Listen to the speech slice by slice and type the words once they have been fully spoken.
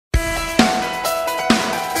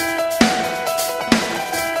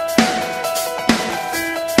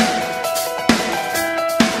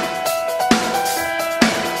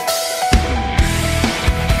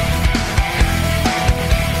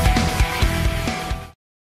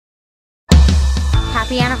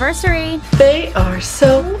Happy anniversary. They are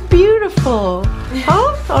so beautiful.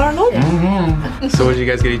 Huh, Arnold? So what did you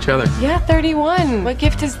guys get each other? Yeah, 31. What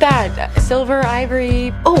gift is that? Silver,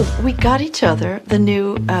 ivory. Oh, we got each other the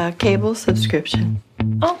new cable subscription.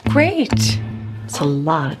 Oh, great. It's a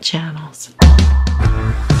lot of channels.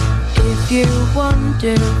 If you're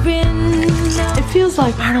wondering, It feels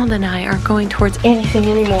like Arnold and I aren't going towards anything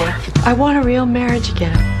anymore. I want a real marriage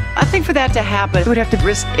again. I think for that to happen, we'd have to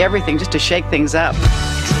risk everything just to shake things up.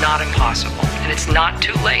 It's not impossible, and it's not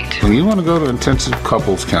too late. When you want to go to intensive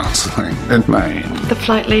couples counseling in Maine, The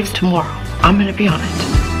flight leaves tomorrow. I'm gonna be on it.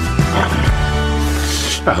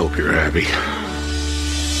 I hope you're happy.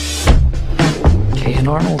 Kay and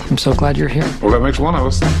Arnold, I'm so glad you're here. Well, that makes one of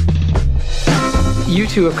us. You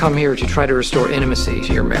two have come here to try to restore intimacy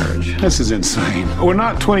to your marriage. This is insane. We're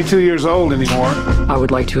not 22 years old anymore. I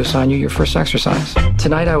would like to assign you your first exercise.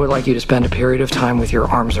 Tonight, I would like you to spend a period of time with your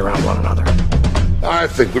arms around one another. I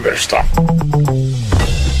think we better stop.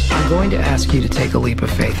 I'm going to ask you to take a leap of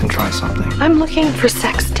faith and try something. I'm looking for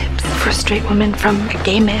sex tips for a straight woman from a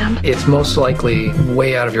gay man. It's most likely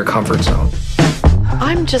way out of your comfort zone.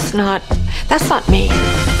 I'm just not. That's not me.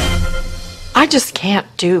 I just can't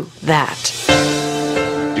do that.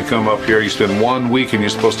 You come up here, you spend 1 week, and you're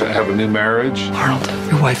supposed to have a new marriage. Arnold,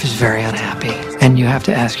 your wife is very unhappy, and you have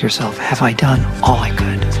to ask yourself, have I done all I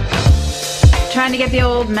could? Trying to get the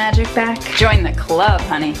old magic back? Join the club,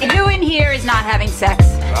 honey. Who in here is not having sex?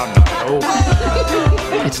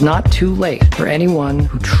 It's not too late for anyone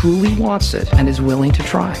who truly wants it and is willing to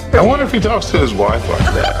try. I wonder if he talks to his wife like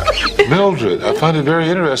that. Mildred, I find it very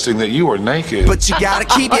interesting that you are naked. But you gotta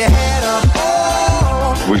keep your head up.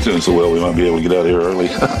 We're doing so well, we might be able to get out of here early.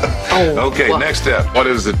 Okay, next step. What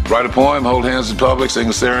is it? Write a poem, hold hands in public, sing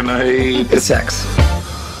a serenade. It's sex.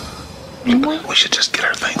 We should just get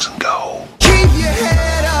our things and go. Keep your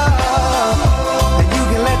head up. And you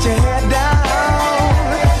can let your head down.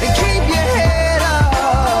 And keep your head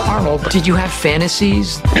up. Arnold, did you have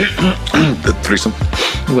fantasies The threesome.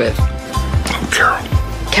 with? Carol.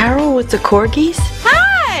 Carol with the corgis?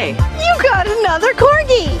 Hi! You got another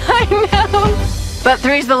corgi. I know. But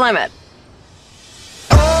three's the limit.